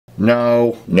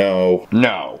No, no,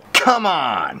 no. Come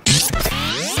on!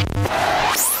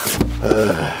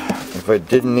 If I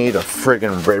didn't need a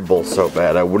friggin' Red Bull so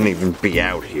bad, I wouldn't even be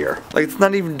out here. Like, it's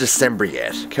not even December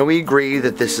yet. Can we agree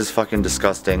that this is fucking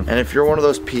disgusting? And if you're one of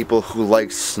those people who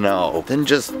likes snow, then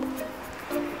just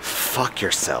fuck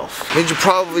yourself. I mean, you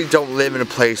probably don't live in a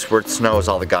place where it snows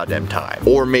all the goddamn time.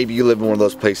 Or maybe you live in one of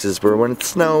those places where when it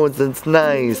snows, it's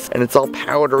nice, and it's all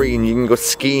powdery, and you can go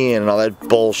skiing and all that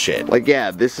bullshit. Like, yeah,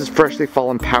 this is freshly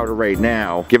fallen powder right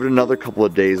now. Give it another couple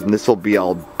of days, and this will be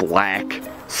all black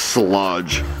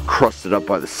sludge crusted up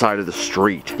by the side of the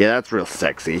street. Yeah, that's real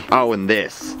sexy. Oh, and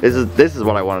this is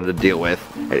what I wanted to deal with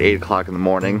at 8 o'clock in the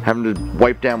morning, having to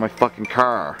wipe down my fucking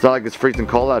car. It's not like it's freezing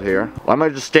cold out here. Why am I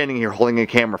just standing here holding a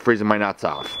camera freezing my nuts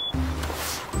off?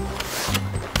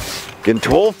 Getting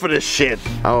too old for this shit.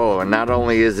 Oh, and not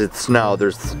only is it snow,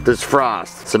 there's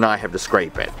frost, so now I have to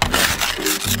scrape it.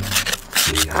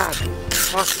 God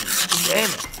fucking damn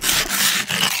it.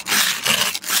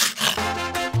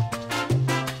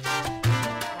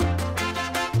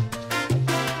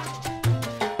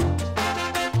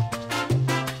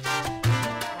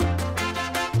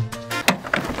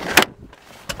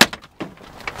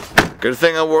 Good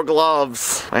thing I wore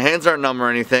gloves. My hands aren't numb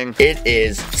or anything. It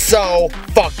is so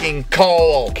fucking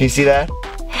cold. Can you see that?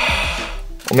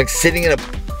 I'm like sitting in a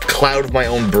cloud of my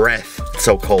own breath. It's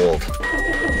so cold.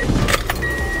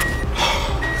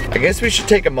 I guess we should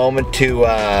take a moment to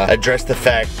address the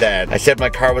fact that I said my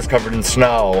car was covered in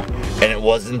snow and it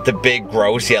wasn't the big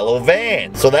gross yellow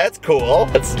van. So that's cool.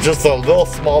 It's just a little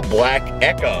small black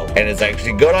Echo and it's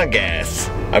actually good on gas.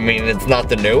 I mean, it's not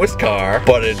the newest car,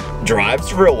 but it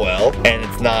drives real well and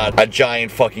it's not a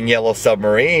giant fucking yellow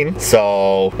submarine.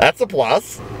 So that's a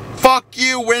plus. Fuck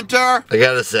you, winter! I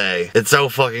gotta say, it's so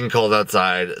fucking cold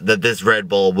outside that this Red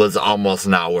Bull was almost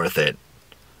not worth it.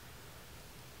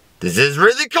 This is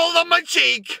really cold on my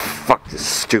cheek! Fuck this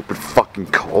stupid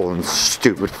fucking cold and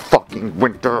stupid fucking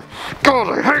winter.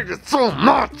 God, I hate it so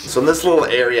much! So in this little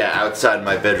area outside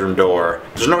my bedroom door,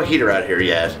 there's no heater out here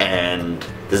yet, and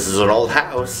this is an old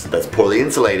house that's poorly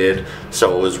insulated,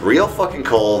 so it was real fucking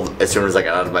cold as soon as I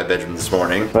got out of my bedroom this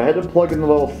morning. So I had to plug in the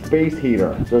little space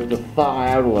heater just to thaw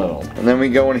out a little. And then we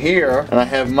go in here, and I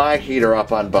have my heater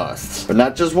up on bust. But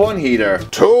not just one heater,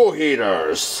 2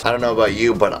 heaters! I don't know about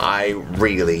you, but I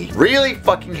really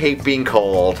fucking hate being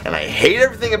cold, and I hate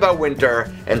everything about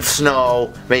winter, and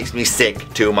snow makes me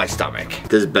sick to my stomach.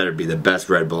 This better be the best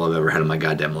Red Bull I've ever had in my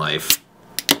goddamn life.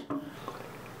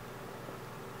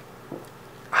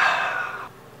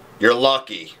 You're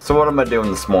lucky. So what am I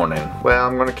doing this morning? Well,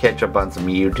 I'm gonna catch up on some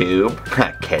YouTube.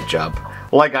 Catch up.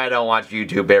 Like I don't watch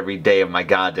YouTube every day of my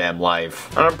goddamn life.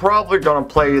 And I'm probably gonna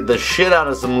play the shit out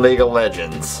of some League of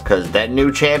Legends. Cause that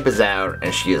new champ is out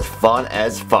and she is fun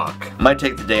as fuck. Might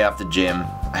take the day off the gym.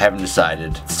 I haven't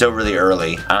decided. It's still really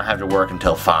early. I don't have to work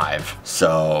until 5.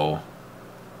 So...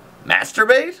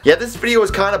 masturbate? Yeah, this video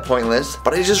was kind of pointless,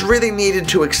 but I just really needed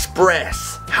to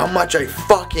express how much I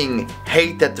fucking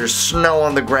hate that there's snow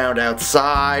on the ground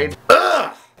outside.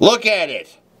 Ugh! Look at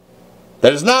it!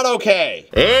 That is not okay.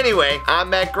 Anyway, I'm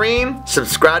Matt Green.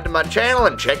 Subscribe to my channel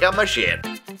and check out my shit.